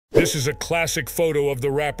This is a classic photo of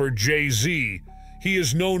the rapper Jay-Z. He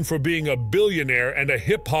is known for being a billionaire and a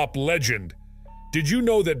hip-hop legend. Did you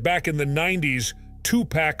know that back in the 90s,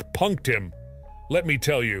 Tupac punked him? Let me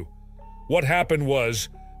tell you. What happened was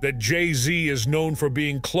that Jay-Z is known for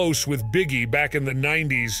being close with Biggie back in the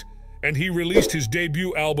 90s, and he released his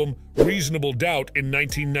debut album, Reasonable Doubt, in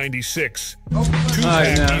 1996.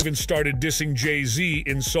 Tupac even started dissing Jay-Z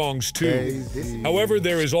in songs too. However,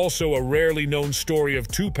 there is also a rarely known story of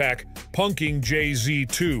Tupac punking Jay-Z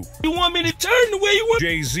too. You want me to turn the way you want?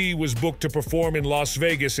 Jay-Z was booked to perform in Las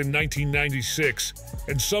Vegas in 1996,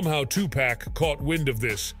 and somehow Tupac caught wind of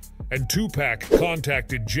this, and Tupac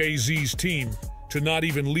contacted Jay-Z's team to not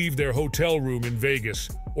even leave their hotel room in Vegas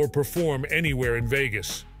or perform anywhere in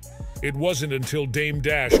Vegas. It wasn't until Dame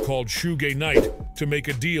Dash called Suge Knight to make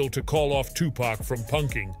a deal to call off Tupac from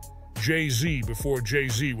punking Jay-Z before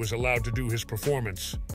Jay-Z was allowed to do his performance.